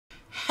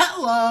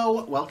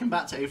Hello! Welcome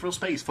back to Aetheral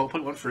Space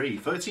 4.13.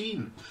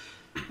 13.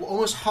 We're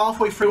almost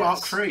halfway through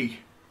Arc 3.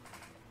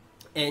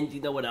 And you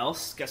know what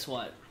else? Guess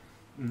what?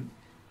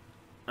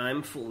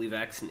 I'm fully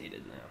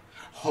vaccinated now.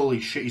 Holy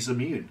shit, he's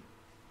immune.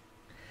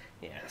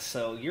 Yeah,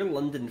 so your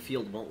London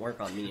field won't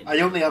work on me anymore. I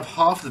only have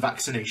half the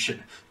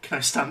vaccination. Can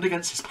I stand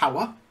against his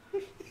power?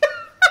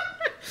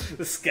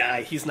 This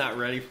guy, he's not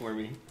ready for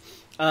me.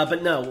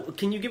 But no,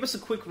 can you give us a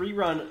quick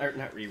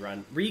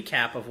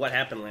recap of what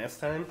happened last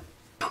time?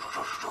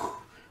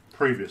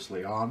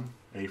 Previously on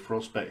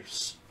Aetheral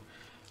Space.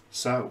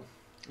 So,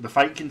 the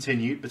fight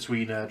continued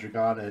between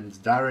Dragon and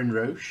Darren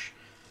Roche.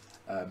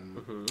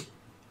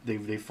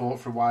 They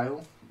fought for a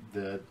while.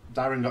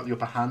 Darren got the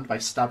upper hand by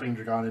stabbing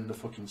Dragon in the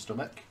fucking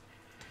stomach.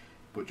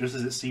 But just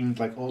as it seemed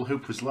like all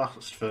hope was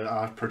lost for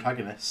our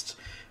protagonist,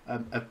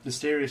 a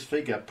mysterious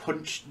figure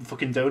punched and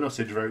fucking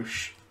donutted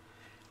Roche.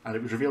 And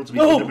it was revealed to be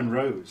Cinnamon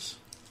Rose.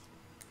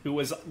 Who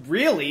was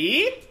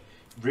really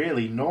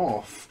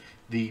North,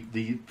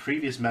 the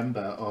previous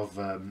member of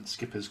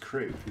Skipper's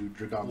crew, who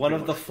Dragon one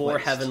of the four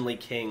replaced. heavenly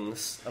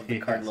kings of the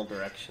cardinal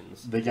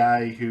directions. The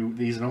guy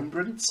he's an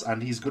Umbrance,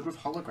 and he's good with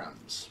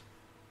holograms.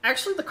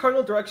 Actually, the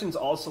cardinal directions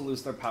also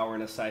lose their power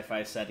in a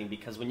sci-fi setting,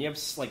 because when you have,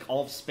 like,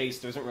 all of space,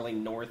 there isn't really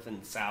north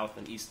and south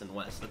and east and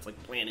west. It's,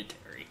 like,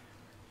 planetary.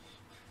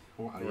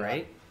 Oh, yeah.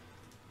 Right?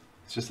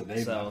 It's just a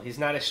name. So, now. he's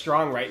not as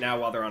strong right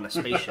now while they're on a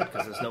spaceship,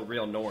 because there's no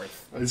real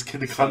north. It's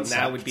kind of So concept.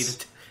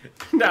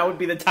 now would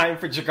be the time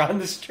for Dragon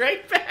to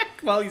strike back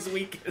while he's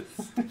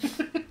weakest.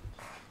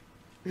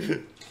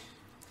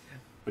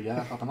 But yeah,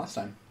 that happened last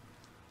time.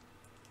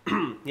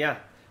 Yeah.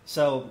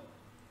 So,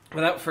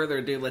 without further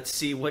ado, let's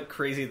see what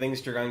crazy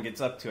things Dragon gets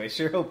up to. I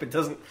sure hope it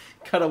doesn't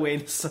cut away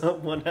to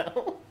someone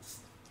else.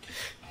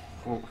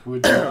 Well, who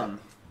would do that?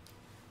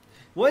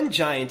 One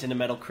giant in a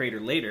metal crater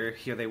later,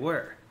 here they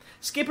were.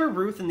 Skipper,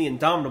 Ruth, and the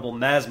indomitable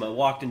Masma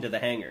walked into the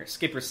hangar,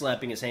 Skipper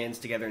slapping his hands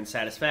together in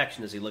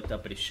satisfaction as he looked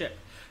up at his ship.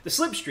 The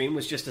slipstream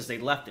was just as they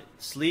left it,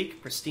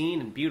 sleek,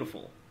 pristine, and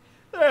beautiful.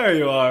 "There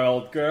you are,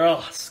 old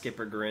girl,"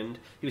 Skipper grinned.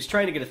 He was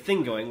trying to get a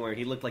thing going where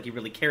he looked like he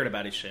really cared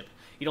about his ship.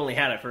 He'd only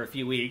had it for a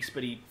few weeks,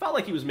 but he felt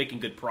like he was making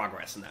good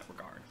progress in that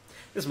regard.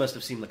 This must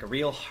have seemed like a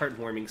real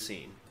heartwarming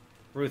scene.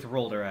 Ruth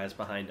rolled her eyes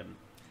behind him.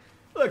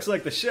 "Looks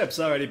like the ship's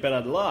already been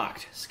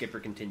unlocked," Skipper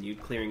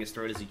continued, clearing his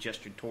throat as he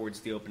gestured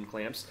towards the open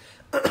clamps.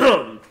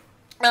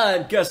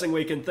 "I'm guessing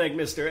we can thank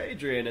Mr.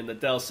 Adrian and the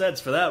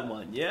Delseds for that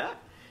one, yeah?"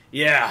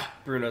 "Yeah,"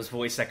 Bruno's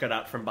voice echoed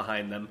out from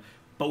behind them.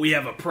 "But we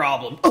have a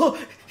problem."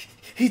 "Oh,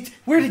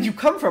 where did you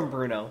come from,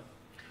 Bruno?"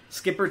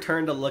 Skipper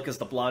turned to look as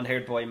the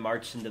blonde-haired boy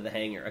marched into the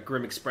hangar, a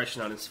grim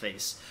expression on his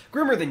face.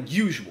 Grimmer than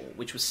usual,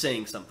 which was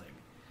saying something.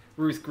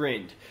 Ruth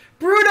grinned.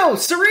 "Bruno!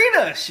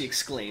 Serena!" she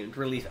exclaimed,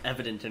 relief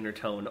evident in her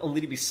tone, only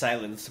to be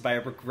silenced by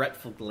a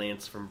regretful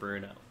glance from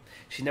Bruno.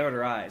 She narrowed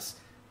her eyes.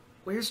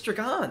 "Where's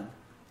Dragon?"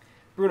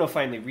 Bruno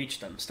finally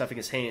reached him, stuffing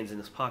his hands in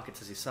his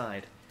pockets as he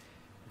sighed.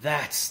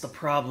 "That's the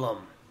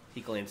problem." He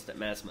glanced at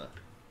Masma.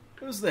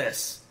 "Who's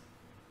this?"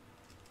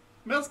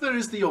 Melzner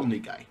is the Omni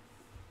guy.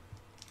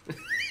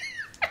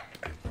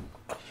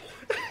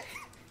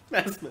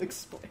 Masma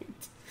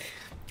explained.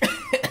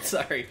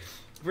 Sorry.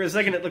 For a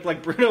second it looked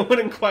like Bruno would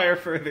inquire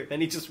further,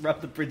 then he just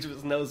rubbed the bridge of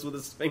his nose with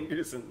his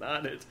fingers and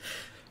nodded.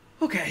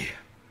 "Okay."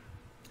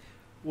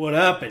 "What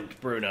happened,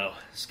 Bruno?"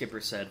 Skipper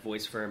said,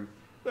 voice firm.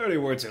 30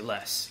 words or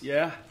less,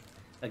 yeah?"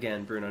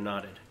 Again, Bruno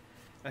nodded.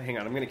 Hang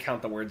on, I'm going to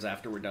count the words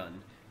after we're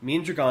done. "Me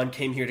and Dragon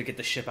came here to get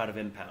the ship out of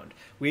impound.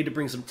 We had to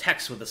bring some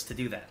techs with us to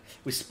do that.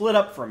 We split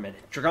up for a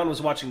minute. Dragon was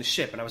watching the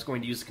ship, and I was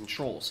going to use the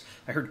controls.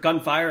 I heard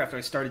gunfire after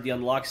I started the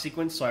unlock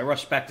sequence, so I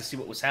rushed back to see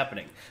what was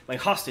happening. My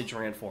hostage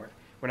ran for it.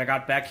 When I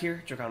got back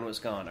here, Dragon was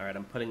gone." Alright,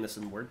 I'm putting this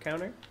in word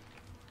counter.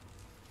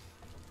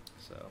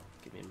 So,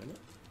 give me a minute.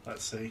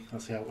 Let's see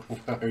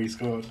how he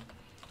scored.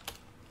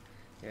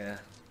 Yeah.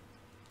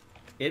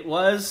 It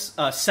was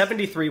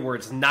 73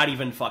 words, not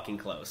even fucking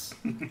close.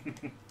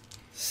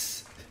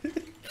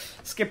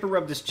 Skipper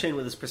rubbed his chin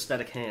with his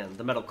prosthetic hand,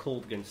 the metal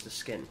cold against his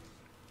skin.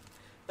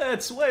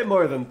 "That's way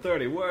more than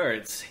 30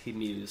 words, he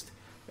mused.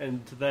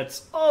 "And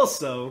that's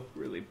also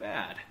really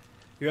bad.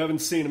 You haven't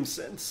seen him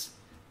since?"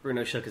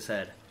 Bruno shook his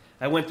head.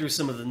 "I went through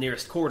some of the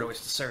nearest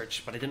corridors to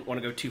search, but I didn't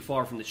want to go too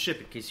far from the ship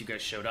in case you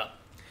guys showed up."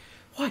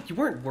 "What, you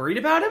weren't worried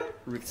about him?"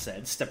 Ruth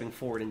said, stepping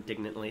forward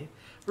indignantly.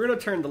 Bruno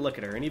turned to look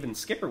at her, and even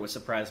Skipper was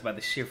surprised by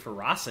the sheer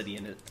ferocity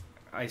in it.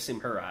 I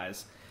assume her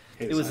eyes.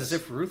 It was as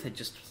if Ruth had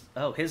just...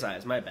 Oh, his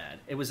eyes, my bad.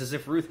 It was as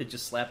if Ruth had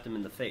just slapped him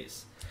in the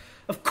face.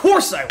 "Of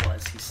course I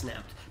was," he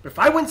snapped. "But if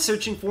I went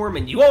searching for him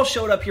and you all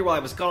showed up here while I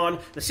was gone,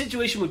 the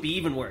situation would be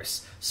even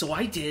worse. So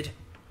I did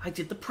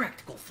the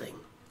practical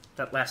thing."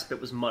 That last bit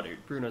was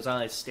muttered, Bruno's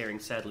eyes staring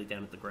sadly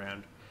down at the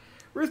ground.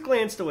 Ruth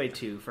glanced away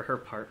too, for her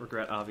part,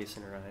 regret obvious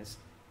in her eyes.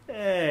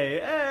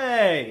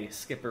 Hey,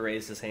 Skipper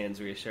raised his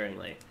hands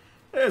reassuringly.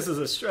 "This is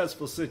a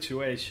stressful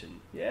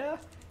situation, yeah?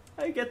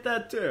 I get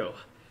that too.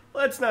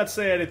 Let's not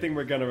say anything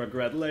we're gonna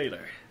regret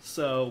later.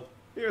 So,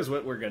 here's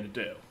what we're gonna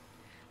do."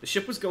 The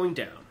ship was going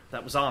down.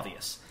 That was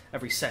obvious.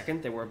 Every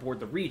second they were aboard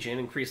the region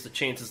increased the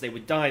chances they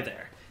would die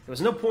there. There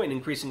was no point in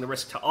increasing the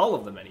risk to all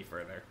of them any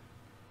further.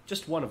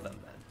 Just one of them,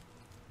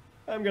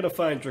 then. I'm gonna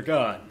find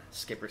Dragon,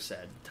 Skipper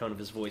said, the tone of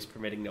his voice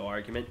permitting no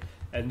argument,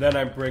 and then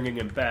I'm bringing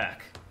him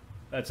back.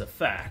 That's a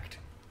fact.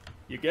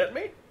 You get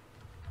me?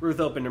 Ruth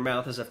opened her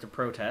mouth as if to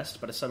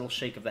protest, but a subtle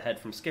shake of the head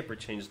from Skipper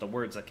changed the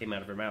words that came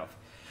out of her mouth.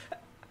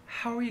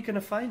 How are you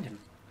gonna find him?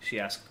 She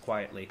asked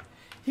quietly.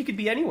 He could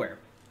be anywhere.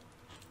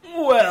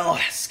 Well,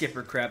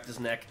 Skipper crapped his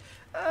neck,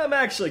 I'm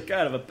actually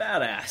kind of a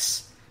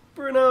badass.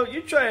 Bruno,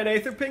 you try an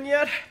Aether ping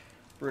yet?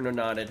 Bruno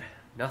nodded.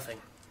 Nothing.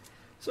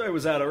 So it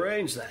was out of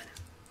range then.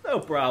 No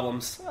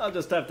problems. I'll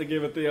just have to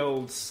give it the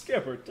old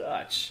Skipper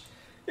touch.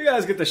 You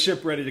guys get the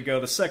ship ready to go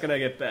the second I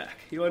get back.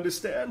 You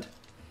understand?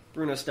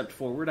 Bruno stepped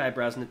forward,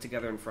 eyebrows knit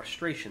together in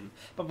frustration.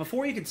 But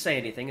before he could say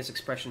anything, his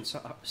expression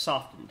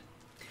softened.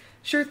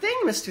 Sure thing,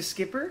 Mr.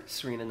 Skipper,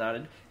 Serena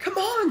nodded. Come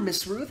on,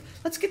 Miss Ruth.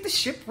 Let's get the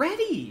ship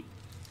ready.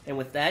 And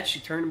with that, she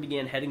turned and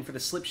began heading for the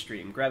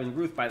slipstream, grabbing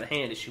Ruth by the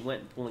hand as she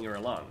went and pulling her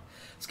along.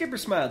 Skipper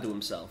smiled to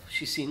himself.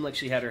 She seemed like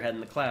she had her head in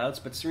the clouds,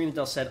 but Serena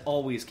Del Ced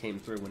always came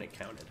through when it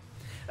counted.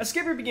 As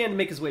Skipper began to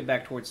make his way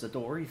back towards the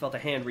door, he felt a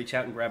hand reach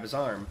out and grab his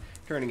arm.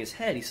 Turning his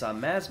head, he saw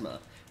Mazma.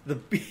 The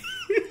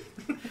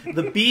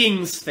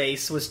being's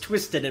face was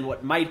twisted in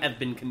what might have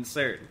been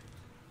concern.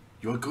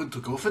 You're going to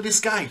go for this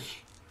guy?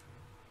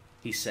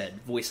 He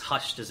said, voice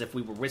hushed as if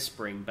we were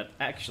whispering, but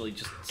actually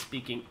just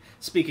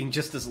speaking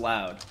just as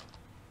loud.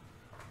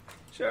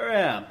 Sure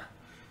am.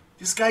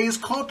 This guy is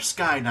corpse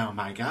guy now,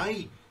 my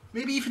guy.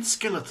 Maybe even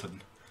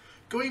skeleton.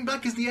 Going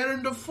back is the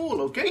errand of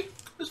fool, okay?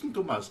 Listen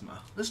to Mazma.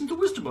 Listen to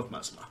wisdom of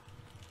Mazma.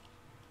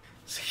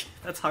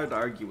 That's hard to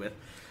argue with.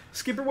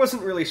 Skipper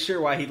wasn't really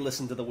sure why he'd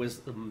listened to the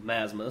wisdom of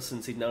Mazma,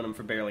 since he'd known him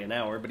for barely an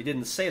hour, but he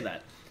didn't say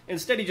that.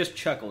 Instead, he just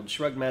chuckled,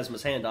 shrugged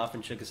Mazma's hand off,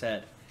 and shook his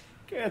head.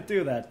 Can't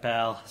do that,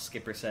 pal,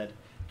 Skipper said.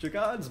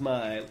 Dragon's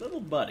my little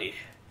buddy.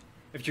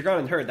 If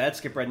Dragon had heard that,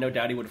 Skipper had no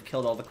doubt he would have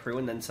killed all the crew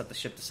and then set the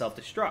ship to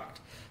self-destruct.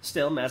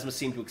 Still, Mazma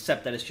seemed to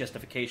accept that as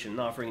justification,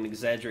 offering an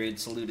exaggerated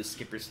salute as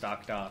Skipper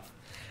stalked off.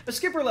 As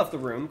Skipper left the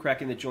room,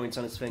 cracking the joints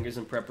on his fingers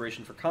in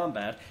preparation for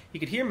combat, he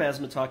could hear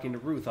Mazma talking to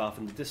Ruth off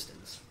in the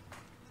distance.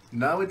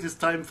 Now it is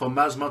time for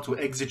Mazma to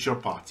exit your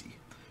party.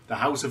 The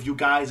house of you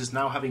guys is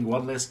now having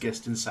one less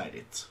guest inside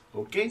it,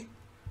 okay?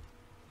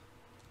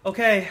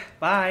 Okay,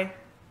 bye.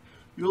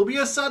 You will be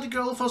a sad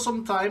girl for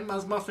some time,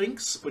 Mazma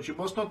thinks, but you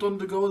must not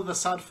undergo the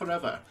sad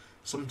forever.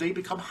 Someday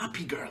become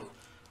happy girl.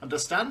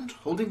 Understand?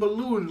 Holding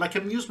balloon like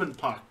amusement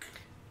park.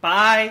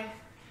 Bye.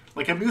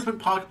 Like amusement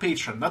park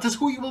patron. That is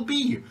who you will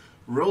be.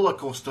 Roller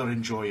coaster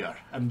enjoyer.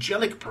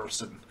 Angelic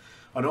person.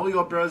 On all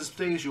your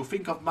birthdays you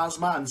think of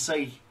Mazma and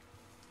say...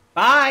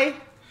 Bye.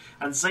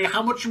 And say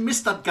how much you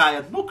miss that guy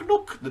and knock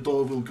knock the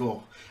door will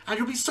go. And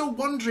you'll be so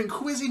wondering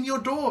who is in your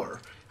door.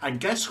 And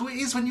guess who it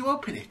is when you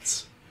open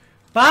it.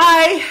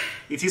 Bye!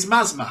 It is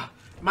Mazma.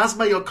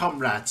 Mazma your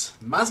comrade.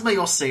 Mazma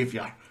your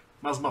savior.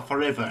 Mazma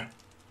forever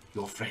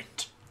your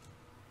friend.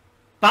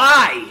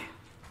 Bye!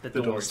 The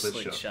The door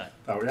slid shut.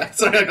 Oh, yeah?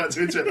 Sorry, I got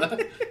too into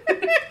it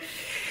there.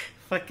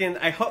 Fucking,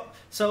 I hope...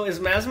 So is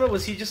Mazma,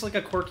 was he just like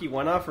a quirky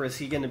one-off, or is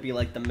he going to be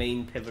like the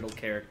main pivotal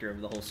character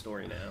of the whole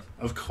story now?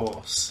 Of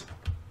course.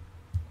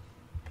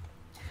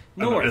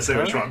 North, I'm not going to say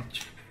which one.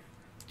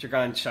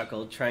 Dragon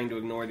chuckled, trying to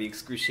ignore the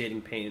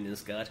excruciating pain in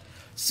his gut.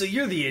 So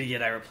you're the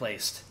idiot I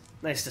replaced.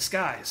 Nice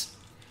disguise.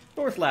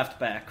 North laughed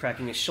back,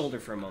 cracking his shoulder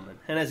for a moment,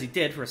 and as he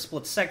did, for a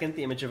split second,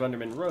 the image of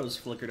Underman Rose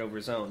flickered over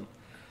his own.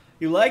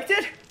 You liked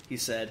it? He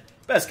said.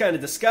 Best kind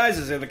of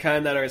disguises are the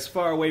kind that are as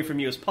far away from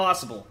you as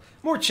possible.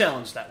 More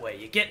challenged that way,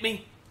 you get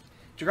me?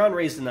 Dragon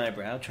raised an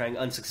eyebrow, trying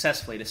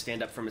unsuccessfully to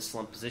stand up from his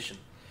slumped position.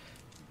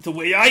 The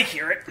way I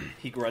hear it,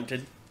 he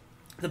grunted,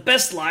 the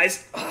best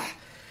lies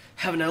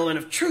have an element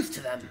of truth to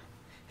them.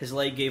 His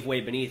leg gave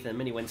way beneath him,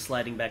 and he went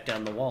sliding back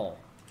down the wall.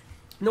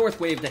 North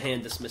waved a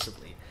hand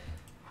dismissively.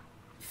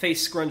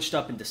 Face scrunched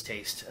up in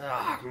distaste.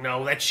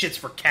 No, that shit's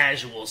for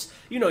casuals.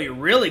 You know you're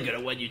really good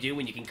at what you do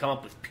when you can come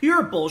up with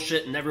pure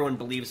bullshit and everyone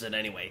believes it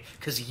anyway,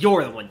 because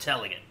you're the one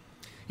telling it.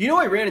 You know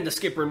I ran into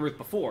Skipper and Ruth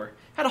before.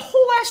 Had a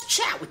whole-ass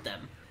chat with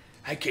them.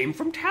 I came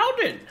from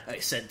Towden, I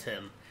said to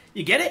him.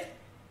 You get it?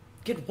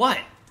 Get what?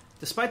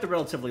 Despite the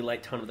relatively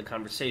light tone of the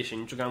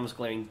conversation, Dragon was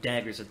glaring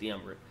daggers at the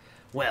Umbra.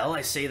 Well,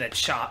 I say that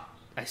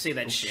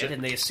shit,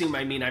 and they assume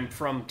I mean I'm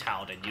from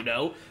Towden, you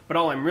know? But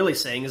all I'm really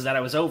saying is that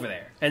I was over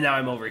there, and now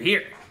I'm over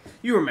here.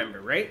 You remember,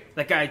 right?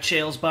 That guy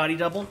Chael's body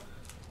double?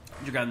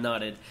 Dragon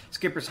nodded.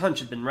 Skipper's hunch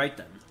had been right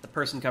then. The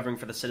person covering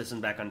for the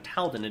citizen back on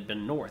Towden had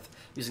been North,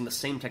 using the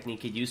same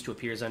technique he'd used to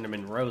appear as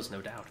Underman Rose,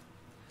 no doubt.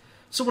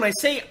 So when I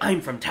say I'm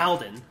from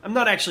Towden, I'm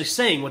not actually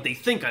saying what they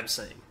think I'm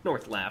saying.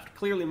 North laughed,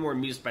 clearly more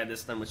amused by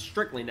this than was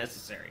strictly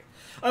necessary.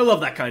 I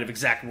love that kind of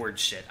exact word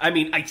shit. I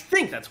mean, I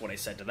think that's what I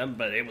said to them,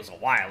 but it was a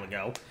while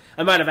ago.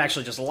 I might have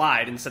actually just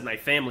lied and said my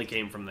family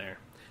came from there.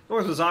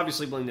 North was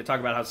obviously willing to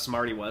talk about how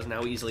smart he was and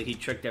how easily he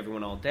tricked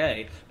everyone all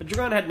day, but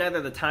Dragon had neither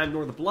the time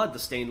nor the blood to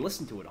stay and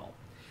listen to it all.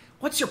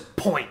 What's your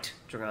point?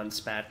 Dragon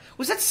spat.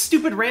 Was that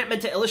stupid rant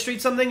meant to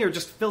illustrate something or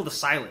just fill the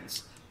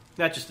silence?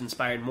 That just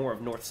inspired more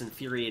of North's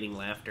infuriating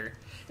laughter.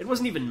 It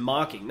wasn't even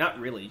mocking, not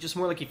really, just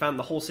more like he found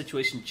the whole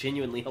situation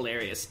genuinely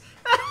hilarious.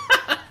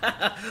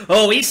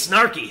 Oh, he's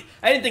snarky.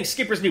 I didn't think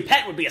Skipper's new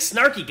pet would be a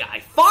snarky guy.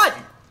 Fun!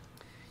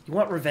 You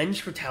want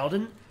revenge for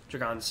Talden?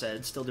 Dragon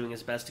said, still doing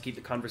his best to keep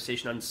the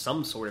conversation on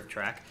some sort of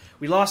track.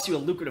 We lost you a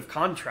lucrative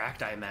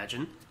contract, I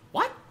imagine.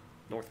 What?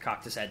 North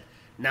cocked his head.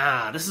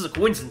 Nah, this is a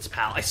coincidence,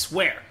 pal, I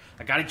swear.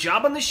 I got a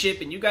job on the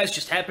ship, and you guys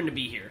just happened to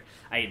be here.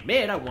 I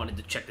admit I wanted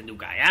to check the new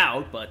guy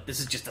out, but this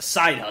is just a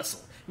side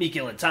hustle. Me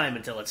killing time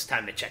until it's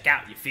time to check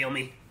out, you feel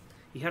me?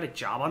 He had a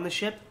job on the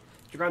ship?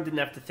 Dragon didn't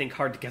have to think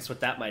hard to guess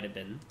what that might have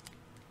been.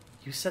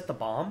 You set the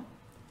bomb?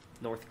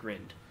 North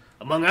grinned.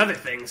 Among other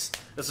things,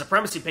 the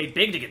Supremacy paid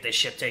big to get this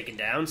ship taken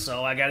down,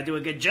 so I gotta do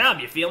a good job,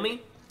 you feel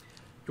me?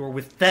 You're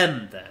with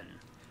them, then.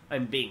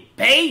 I'm being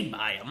paid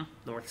by them,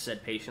 North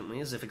said patiently,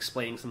 as if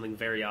explaining something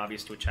very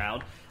obvious to a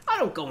child. I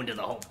don't go into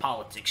the whole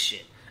politics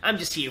shit. I'm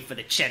just here for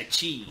the cheddar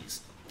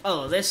cheese.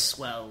 Oh, this,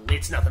 well,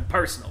 it's nothing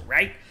personal,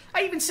 right?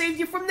 I even saved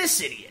you from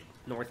this idiot.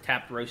 North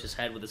tapped Roche's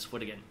head with his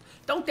foot again.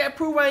 Don't that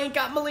prove I ain't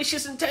got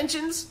malicious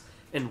intentions?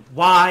 And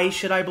why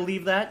should I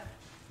believe that?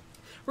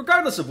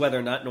 Regardless of whether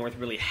or not North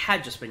really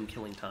had just been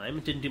killing time,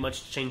 it didn't do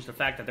much to change the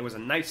fact that there was a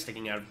knife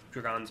sticking out of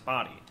Dragon's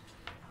body.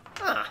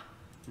 Ah,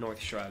 North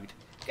shrugged.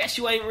 Guess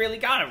you ain't really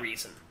got a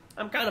reason.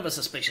 I'm kind of a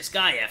suspicious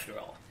guy after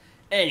all.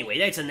 Anyway,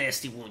 that's a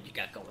nasty wound you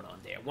got going on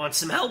there. Want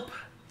some help?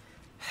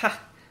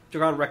 Ha!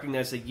 Dragon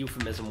recognized the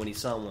euphemism when he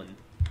saw one.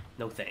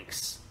 No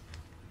thanks.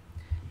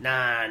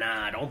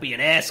 Nah, don't be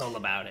an asshole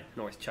about it,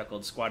 North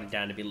chuckled, squatted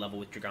down to be level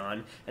with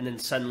Dragon, and then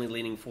suddenly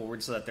leaning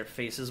forward so that their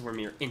faces were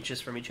mere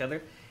inches from each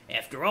other.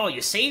 After all,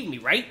 you saved me,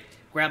 right?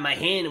 Grabbed my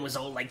hand and was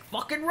all like,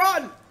 fucking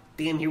run!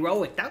 Damn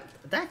heroic.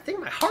 That thing,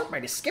 my heart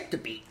might have skipped a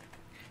beat.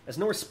 As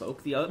North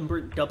spoke,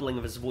 the doubling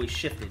of his voice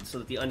shifted so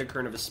that the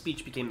undercurrent of his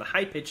speech became the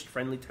high-pitched,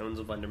 friendly tones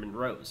of Underman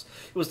Rose.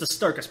 It was the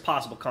starkest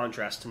possible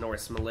contrast to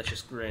North's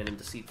malicious grin and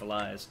deceitful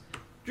eyes.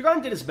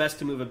 Dragon did his best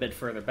to move a bit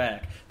further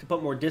back, to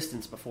put more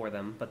distance before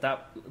them, but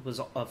that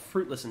was a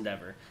fruitless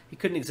endeavor. He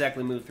couldn't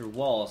exactly move through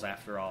walls,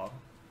 after all.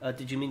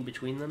 Did you mean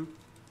between them?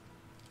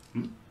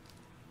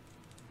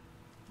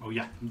 Oh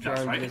yeah,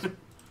 that's right.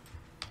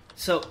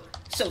 So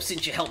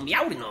since you helped me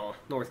out and all,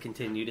 North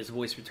continued, his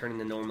voice returning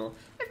to normal,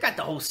 I've got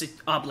the whole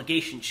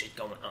obligation shit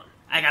going on.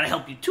 I gotta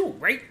help you too,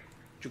 right?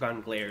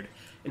 Dragon glared.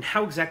 And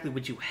how exactly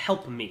would you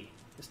help me?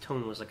 His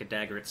tone was like a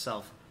dagger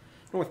itself.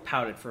 North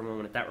pouted for a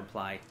moment at that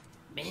reply.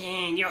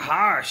 Man, you're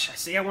harsh. I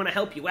say I want to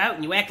help you out,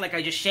 and you act like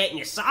I just shat in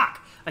your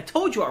sock. I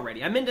told you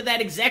already, I'm into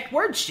that exact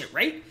word shit,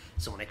 right?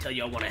 So when I tell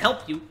you I want to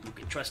help you, you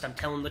can trust I'm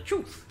telling the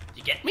truth.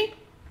 You get me?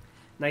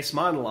 Nice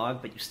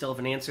monologue, but you still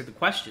haven't answered the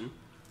question.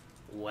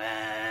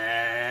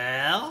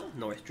 Well,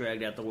 North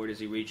dragged out the word as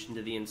he reached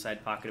into the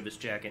inside pocket of his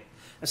jacket.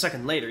 A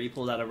second later, he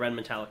pulled out a red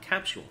metallic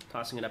capsule,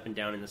 tossing it up and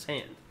down in his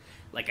hand.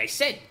 Like I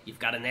said, you've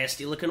got a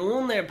nasty-looking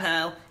wound there,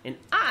 pal, and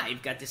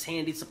I've got this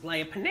handy supply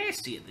of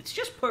panacea that's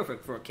just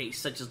perfect for a case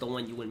such as the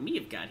one you and me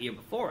have got here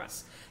before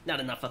us. Not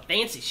enough of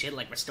fancy shit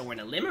like restoring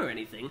a limb or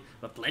anything,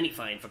 but plenty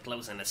fine for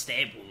closing a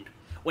stab wound.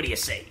 What do you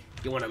say?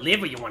 You want to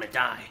live or you want to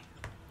die?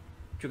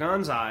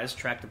 Dragon's eyes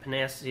tracked the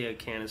panacea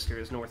canister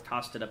as North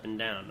tossed it up and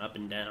down, up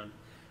and down.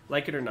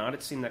 Like it or not,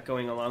 it seemed that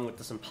going along with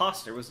this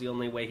imposter was the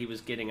only way he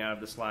was getting out of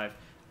this live.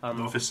 Are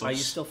you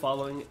still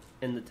following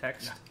in the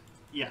text?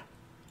 Yeah.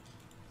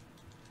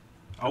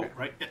 Oh,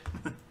 right.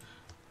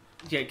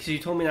 Yeah, because you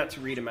told me not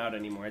to read him out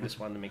anymore. I just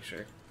wanted to make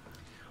sure.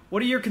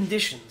 What are your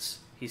conditions?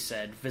 He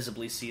said,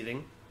 visibly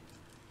seething.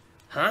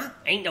 Huh?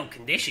 Ain't no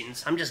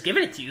conditions. I'm just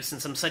giving it to you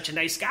since I'm such a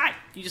nice guy.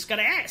 You just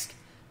gotta ask.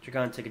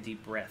 Dragon took a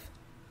deep breath.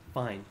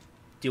 Fine.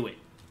 Do it.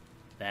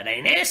 That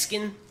ain't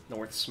asking,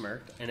 North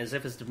smirked, and as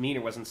if his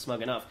demeanor wasn't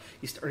smug enough,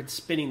 he started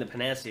spinning the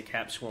panacea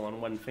capsule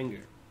on one finger.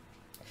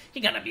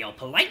 You gotta be all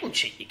polite and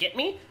shit, you get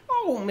me?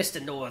 Oh,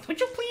 Mr. North,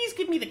 would you please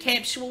give me the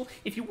capsule?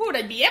 If you would,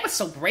 I'd be ever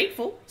so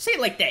grateful. Say it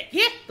like that,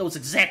 yeah? Those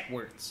exact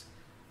words.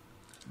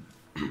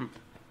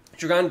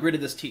 Dragon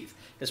gritted his teeth.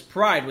 His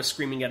pride was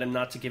screaming at him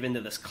not to give in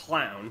to this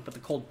clown, but the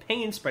cold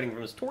pain spreading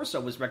from his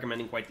torso was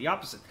recommending quite the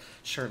opposite.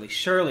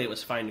 Surely it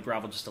was fine to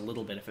grovel just a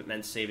little bit if it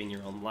meant saving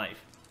your own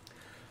life.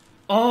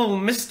 Oh,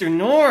 Mr.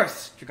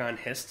 North, Dragon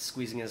hissed,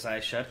 squeezing his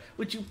eyes shut.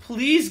 Would you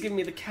please give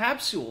me the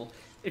capsule?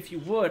 If you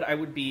would, I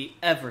would be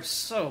ever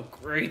so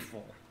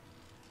grateful.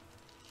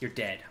 You're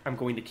dead. I'm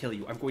going to kill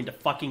you. I'm going to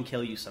fucking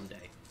kill you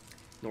someday.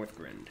 North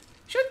grinned.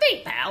 Sure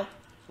thing, pal.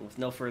 And with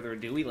no further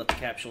ado, he let the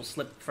capsule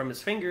slip from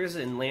his fingers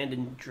and land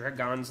in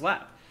Dragon's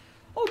lap.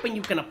 Hoping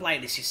you can apply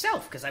this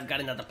yourself, because I've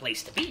got another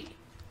place to be.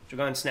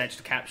 Dragon snatched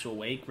the capsule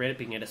away,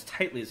 gripping it as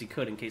tightly as he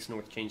could in case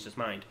North changed his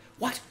mind.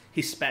 What?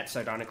 He spat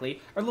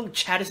sardonically. Our little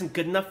chat isn't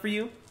good enough for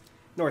you?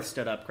 North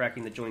stood up,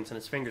 cracking the joints in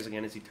his fingers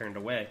again as he turned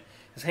away.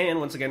 His hand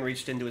once again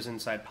reached into his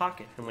inside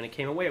pocket, and when it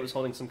came away it was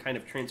holding some kind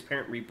of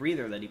transparent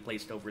rebreather that he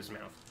placed over his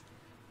mouth.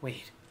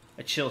 Wait.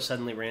 A chill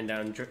suddenly ran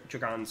down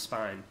Dragon's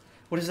spine.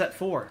 What is that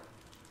for?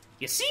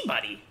 You see,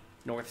 buddy,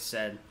 North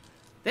said.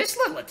 This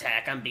little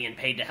attack I'm being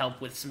paid to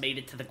help with made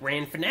it to the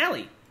grand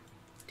finale.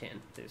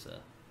 There's a...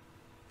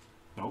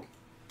 Nope.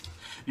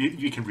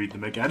 You can read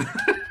them again.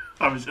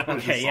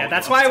 Okay, yeah,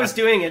 that's why I was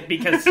doing it,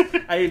 because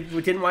I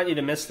didn't want you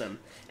to miss them.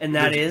 And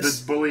that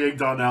is... The bullying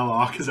Darnell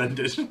arc has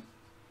ended.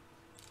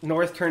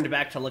 North turned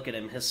back to look at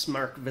him, his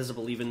smirk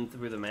visible even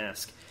through the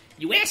mask.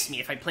 You asked me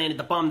if I planted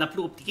the bomb that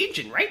blew up the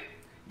engine, right?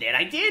 That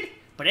I did.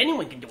 But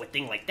anyone can do a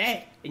thing like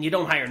that. And you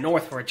don't hire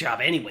North for a job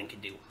anyone can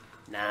do.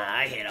 Nah,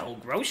 I had a whole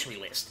grocery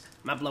list.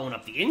 My blowing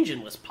up the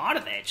engine was part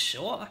of that,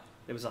 sure.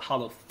 There was a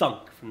hollow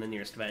thunk from the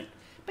nearest vent.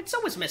 But so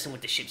was messing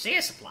with the ship's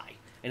air supply.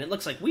 And it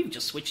looks like we've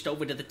just switched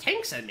over to the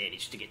tanks I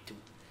managed to get to.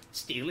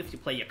 Still, if you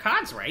play your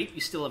cards right,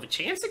 you still have a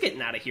chance of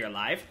getting out of here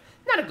alive.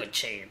 Not a good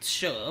chance,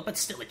 sure, but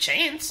still a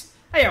chance.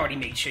 I already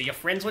made sure your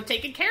friends were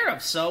taken care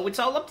of, so it's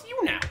all up to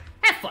you now.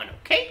 Have fun,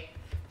 okay?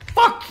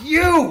 Fuck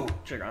you!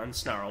 Dragon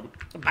snarled.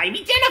 Buy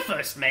me dinner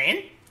first,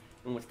 man!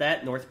 And with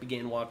that, North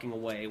began walking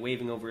away,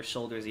 waving over his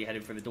shoulder as he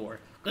headed for the door.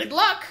 Good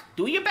luck!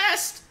 Do your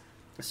best!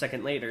 A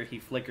second later, he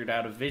flickered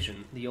out of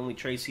vision, the only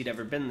trace he'd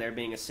ever been there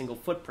being a single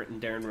footprint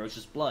in Darren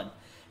Roche's blood.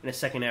 And a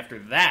second after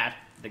that,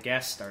 the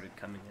gas started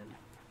coming in.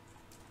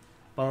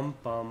 Bum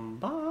bum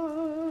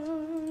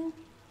bum.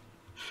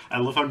 I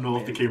love how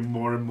North became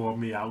more and more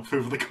Meowth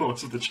over the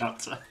course of the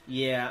chapter.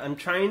 Yeah, I'm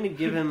trying to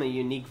give him a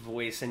unique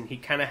voice, and he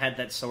kind of had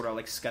that sort of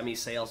like scummy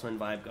salesman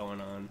vibe going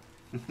on.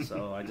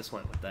 So I just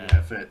went with that. Yeah,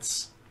 it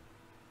fits.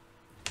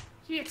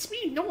 Yeah, it's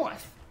me,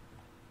 North.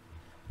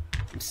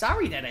 I'm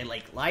sorry that I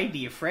lied to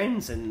your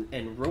friends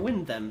and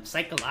ruined them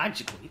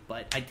psychologically,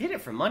 but I did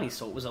it for money,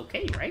 so it was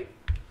okay, right?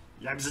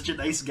 I'm such a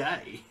nice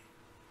guy.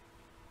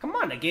 Come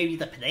on, I gave you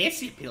the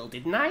panacea pill,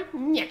 didn't I?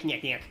 Nyek,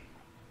 nyek, nyek.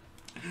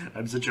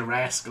 I'm such a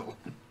rascal.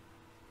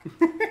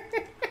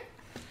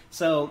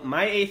 So,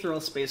 my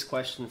Aetheral space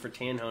question for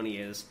Tanhony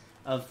is,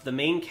 of the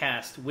main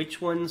cast, which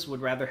ones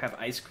would rather have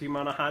ice cream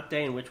on a hot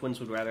day, and which ones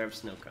would rather have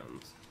snow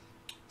cones?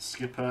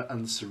 Skipper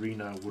and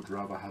Serena would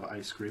rather have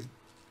ice cream.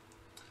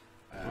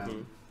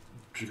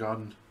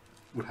 Dragon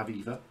would have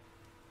either.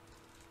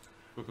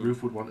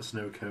 Ruth would want a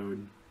snow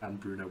cone, and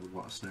Bruno would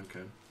want a snow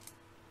cone.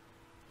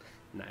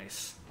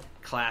 Nice.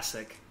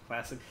 Classic.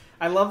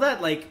 I love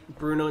that, like,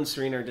 Bruno and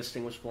Serena are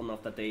distinguishable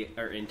enough that they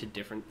are into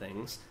different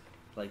things.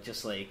 Like,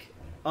 just like,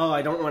 oh,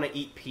 I don't want to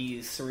eat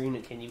peas. Serena,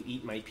 can you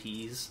eat my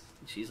peas?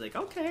 And she's like,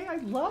 okay, I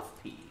love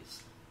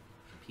peas.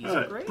 Peas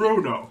are great.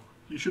 Bruno,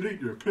 you should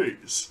eat your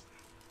peas.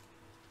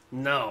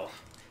 No.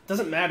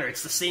 Doesn't matter.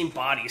 It's the same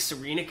body.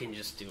 Serena can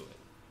just do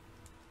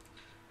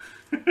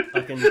it.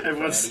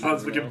 Everyone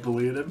sounds like a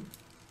bullying him.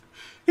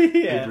 Yeah.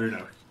 Hey,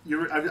 Bruno,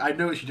 I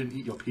noticed you didn't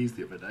eat your peas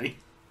the other day.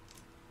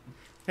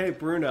 Hey,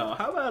 Bruno,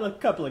 how about a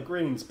couple of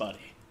greens,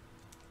 buddy?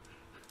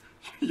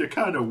 You're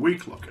kind of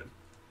weak looking.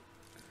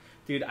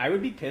 Dude, I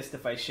would be pissed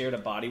if I shared a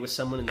body with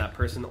someone and that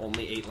person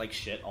only ate like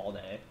shit all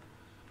day.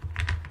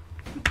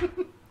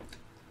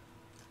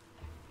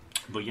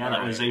 But yeah,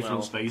 that was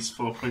Aetheral Space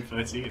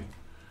 4.13.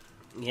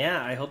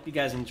 Yeah, I hope you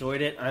guys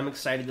enjoyed it. I'm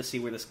excited to see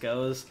where this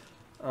goes.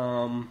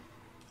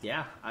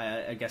 Yeah,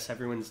 I guess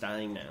everyone's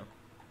dying now.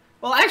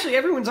 Well, actually,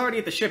 everyone's already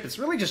at the ship. It's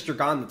really just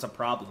Dragon that's a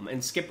problem.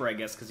 And Skipper, I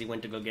guess, because he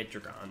went to go get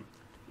Dragon.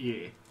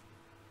 Yeah.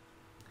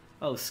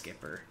 Oh,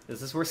 Skipper.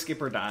 Is this where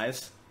Skipper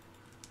dies?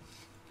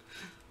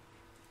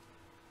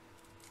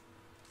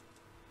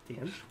 The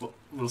end? Well,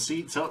 we'll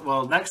see.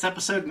 Well, next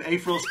episode in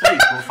Aetheral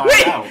Space, we'll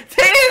find out.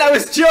 Tan, I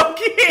was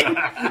joking!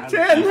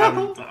 Tan,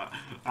 no!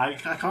 I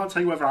can't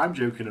tell you whether I'm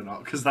joking or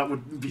not, because that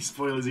would be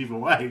spoilers either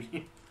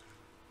way.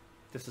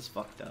 This is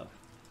fucked up.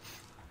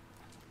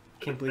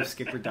 Can't believe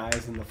Skipper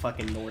dies in the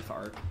fucking North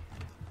arc.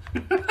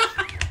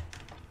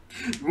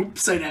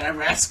 Oops, I'm a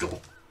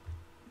rascal.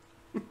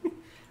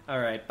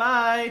 Alright,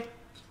 bye!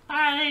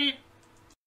 Bye!